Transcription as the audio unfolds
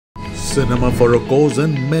Cinema for a Cause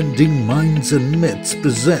and Mending Minds and Myths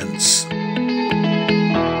presents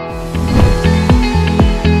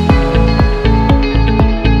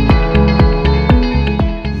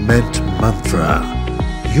MENT-MANTRA,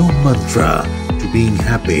 your mantra to being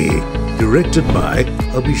happy. Directed by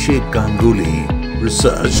Abhishek Ganguli,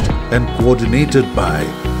 researched and coordinated by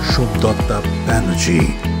Somdutta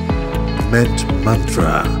Banerjee.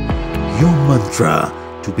 MENT-MANTRA, your mantra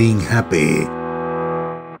to being happy.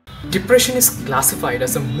 Depression is classified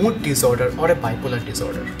as a mood disorder or a bipolar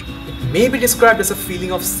disorder. It may be described as a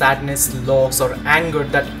feeling of sadness, loss, or anger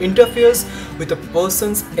that interferes with a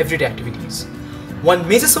person's everyday activities. One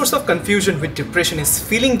major source of confusion with depression is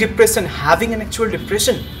feeling depressed and having an actual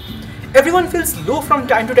depression. Everyone feels low from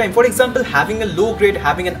time to time. For example, having a low grade,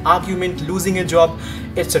 having an argument, losing a job,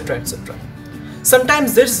 etc. etc.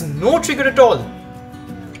 Sometimes there is no trigger at all.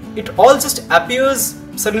 It all just appears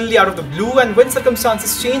suddenly out of the blue, and when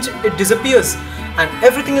circumstances change, it disappears and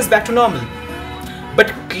everything is back to normal.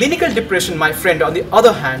 But clinical depression, my friend, on the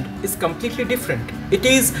other hand, is completely different. It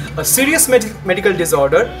is a serious medical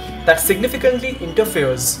disorder that significantly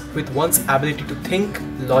interferes with one's ability to think,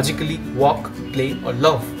 logically, walk, play, or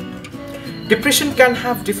love. Depression can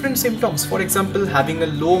have different symptoms. For example, having a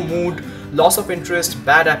low mood, loss of interest,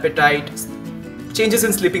 bad appetite, changes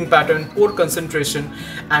in sleeping pattern, poor concentration,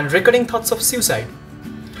 and recurring thoughts of suicide.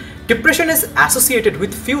 Depression is associated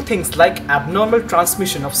with few things like abnormal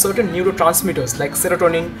transmission of certain neurotransmitters like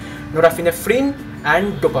serotonin, norepinephrine,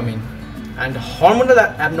 and dopamine, and hormonal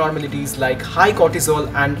abnormalities like high cortisol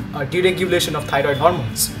and a deregulation of thyroid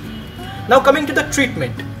hormones. Now coming to the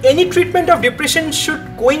treatment. Any treatment of depression should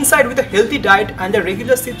coincide with a healthy diet and a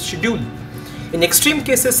regular sleep schedule. In extreme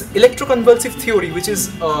cases, electroconvulsive theory, which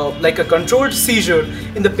is like a controlled seizure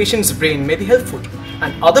in the patient's brain, may be helpful,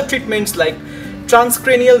 and other treatments like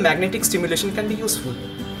transcranial magnetic stimulation can be useful.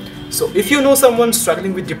 So if you know someone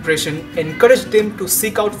struggling with depression, encourage them to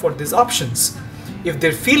seek out for these options. If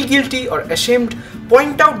they feel guilty or ashamed,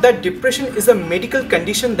 point out that depression is a medical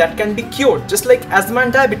condition that can be cured, just like asthma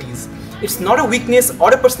and diabetes. It's not a weakness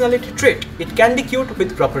or a personality trait. It can be cured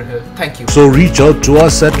with proper help. Thank you. So reach out to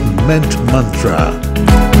us at MENT-MANTRA.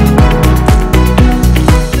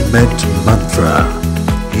 MENT-MANTRA,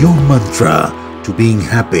 your mantra to being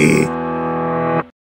happy.